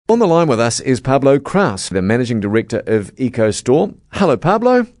On the line with us is Pablo Kraus, the Managing Director of EcoStore. Hello,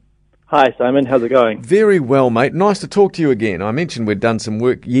 Pablo. Hi, Simon. How's it going? Very well, mate. Nice to talk to you again. I mentioned we'd done some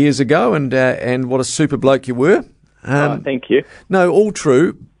work years ago, and what a super bloke you were. Thank you. No, all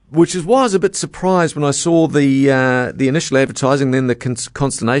true. Which is why I was a bit surprised when I saw the initial advertising, then the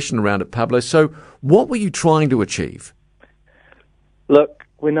consternation around it, Pablo. So, what were you trying to achieve? Look,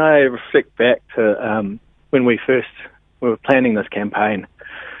 when I reflect back to when we were planning this campaign,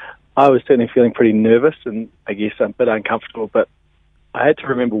 I was certainly feeling pretty nervous and I guess a bit uncomfortable, but I had to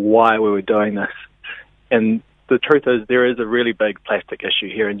remember why we were doing this. And the truth is there is a really big plastic issue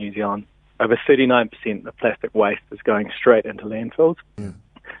here in New Zealand. Over 39% of plastic waste is going straight into landfills. Yeah.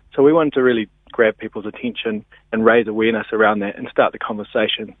 So we wanted to really grab people's attention and raise awareness around that and start the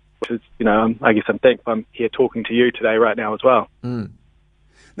conversation, which is, I guess I'm thankful I'm here talking to you today right now as well. Mm.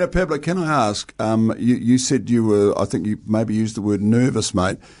 Now, Pablo, can I ask, you said you were, I think you maybe used the word nervous,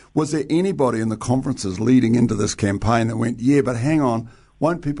 mate. Was there anybody in the conferences leading into this campaign that went, yeah, but hang on,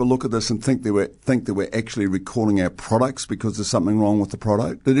 won't people look at this and think that we're actually recalling our products because there's something wrong with the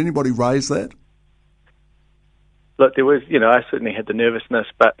product? Did anybody raise that? Look, there was, I certainly had the nervousness,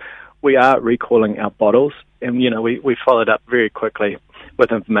 but we are recalling our bottles. And, we followed up very quickly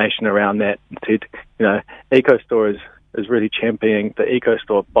with information around that and said, EcoStore is really championing the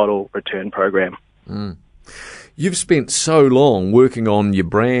EcoStore bottle return program. Mm. You've spent so long working on your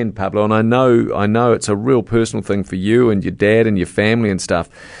brand, Pablo, and I know it's a real personal thing for you and your dad and your family and stuff.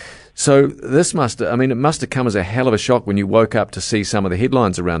 So this it must have come as a hell of a shock when you woke up to see some of the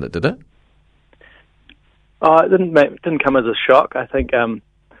headlines around it, did it? It didn't come as a shock. I think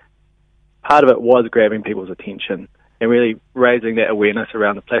part of it was grabbing people's attention and really raising that awareness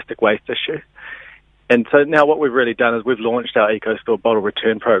around the plastic waste issue. And so now what we've really done is we've launched our EcoStore bottle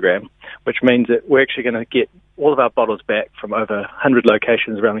return program, which means that we're actually going to get all of our bottles back from over 100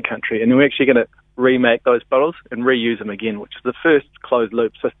 locations around the country, and we're actually going to remake those bottles and reuse them again, which is the first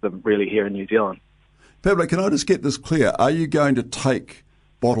closed-loop system really here in New Zealand. Pablo, can I just get this clear? Are you going to take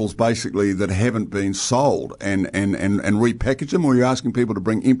bottles basically that haven't been sold and repackage them, or are you asking people to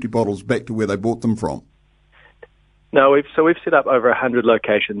bring empty bottles back to where they bought them from? No, we've set up over 100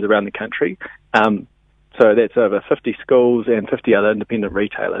 locations around the country. So that's over 50 schools and 50 other independent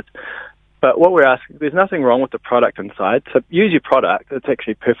retailers. But what we're asking, there's nothing wrong with the product inside. So use your product. It's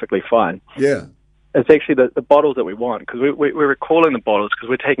actually perfectly fine. Yeah. It's actually the bottles that we want, because we're recalling the bottles because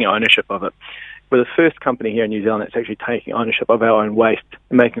we're taking ownership of it. We're the first company here in New Zealand that's actually taking ownership of our own waste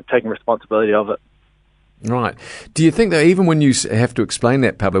and taking responsibility of it. Right. Do you think that even when you have to explain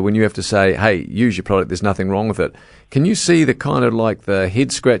that, Pablo, when you have to say, hey, use your product, there's nothing wrong with it, can you see the kind of like the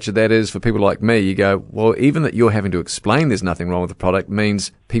head scratcher that is for people like me? You go, well, even that you're having to explain there's nothing wrong with the product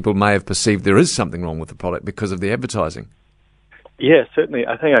means people may have perceived there is something wrong with the product because of the advertising. Yeah, certainly.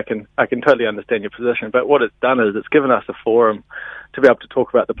 I think I can totally understand your position. But what it's done is it's given us a forum to be able to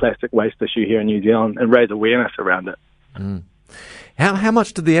talk about the plastic waste issue here in New Zealand and raise awareness around it. Mm. How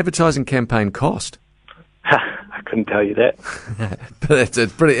much did the advertising campaign cost? I couldn't tell you that.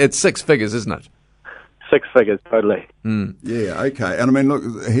 But it's six figures, isn't it? Six figures, totally. Mm. Yeah, okay. And I mean, look,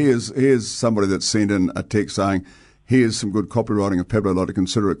 here's somebody that sent in a text saying, here's some good copywriting of Pablo. I'd like to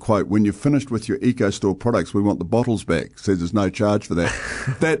consider it. Quote, when you're finished with your EcoStore products, we want the bottles back. Says there's no charge for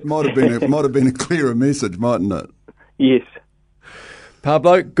that. That might have been a clearer message, mightn't it? Yes.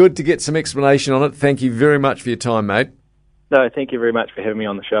 Pablo, good to get some explanation on it. Thank you very much for your time, mate. No, thank you very much for having me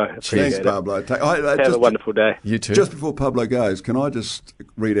on the show. Thanks, Pablo. Have a wonderful day. You too. Just before Pablo goes, can I just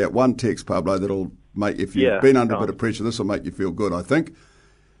read out one text, Pablo, that'll make, if you've been under a bit of pressure, this will make you feel good, I think.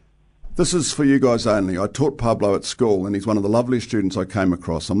 This is for you guys only. I taught Pablo at school, and he's one of the loveliest students I came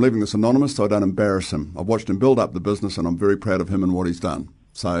across. I'm leaving this anonymous so I don't embarrass him. I've watched him build up the business, and I'm very proud of him and what he's done.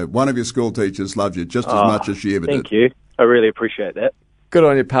 So one of your school teachers loves you just as much as she ever did. Thank you. I really appreciate that. Good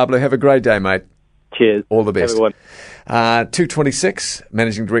on you, Pablo. Have a great day, mate. Cheers. All the best. Everyone. 226,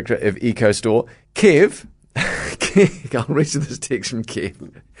 Managing Director of EcoStore. Kev, I'll read you this text from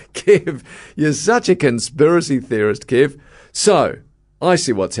Kev. Kev, you're such a conspiracy theorist, Kev. So, I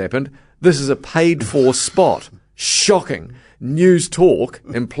see what's happened. This is a paid-for spot. Shocking. News talk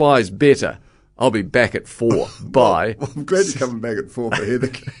implies better. I'll be back at 4. Bye. Well, I'm glad you're coming back at 4 for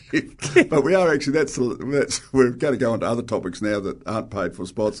Heather. But we are actually, we're going to go on to other topics now that aren't paid for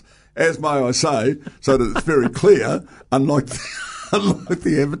spots. As may I say, so that it's very clear, unlike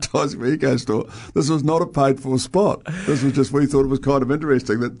the advertising for EcoStore, this was not a paid-for spot. This was just, we thought it was kind of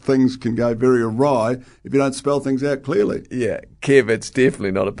interesting that things can go very awry if you don't spell things out clearly. Yeah, Kev, it's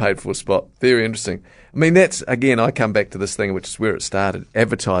definitely not a paid-for spot. Very interesting. I mean, that's, again, I come back to this thing, which is where it started,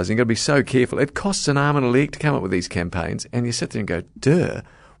 advertising. You've got to be so careful. It costs an arm and a leg to come up with these campaigns, and you sit there and go, duh,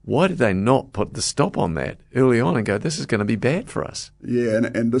 Why did they not put the stop on that early on and go, this is going to be bad for us? Yeah,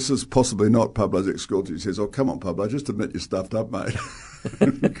 and this is possibly not Pablo's ex-school teacher. He says, oh, come on, Pablo, just admit you stuffed up, mate.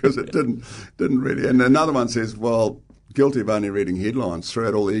 Because it didn't really. And another one says, well, guilty of only reading headlines, threw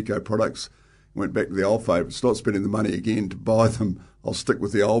out all the eco products, went back to the old favourites, not spending the money again to buy them. I'll stick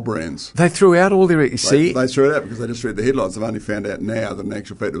with the old brands. They threw out all their... They threw it out because they just read the headlines. They've only found out now that in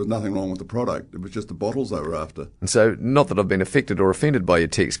actual fact there was nothing wrong with the product. It was just the bottles they were after. And so, not that I've been affected or offended by your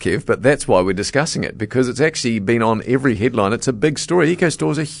text, Kev, but that's why we're discussing it, because it's actually been on every headline. It's a big story.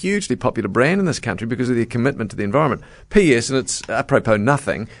 EcoStore is a hugely popular brand in this country because of their commitment to the environment. P.S., and it's apropos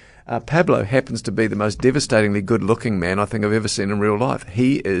nothing, Pablo happens to be the most devastatingly good-looking man I think I've ever seen in real life.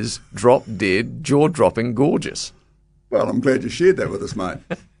 He is drop-dead, jaw-dropping gorgeous. Well, I'm glad you shared that with us, mate.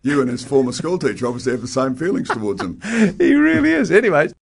 You and his former school teacher obviously have the same feelings towards him. He really is. Anyway.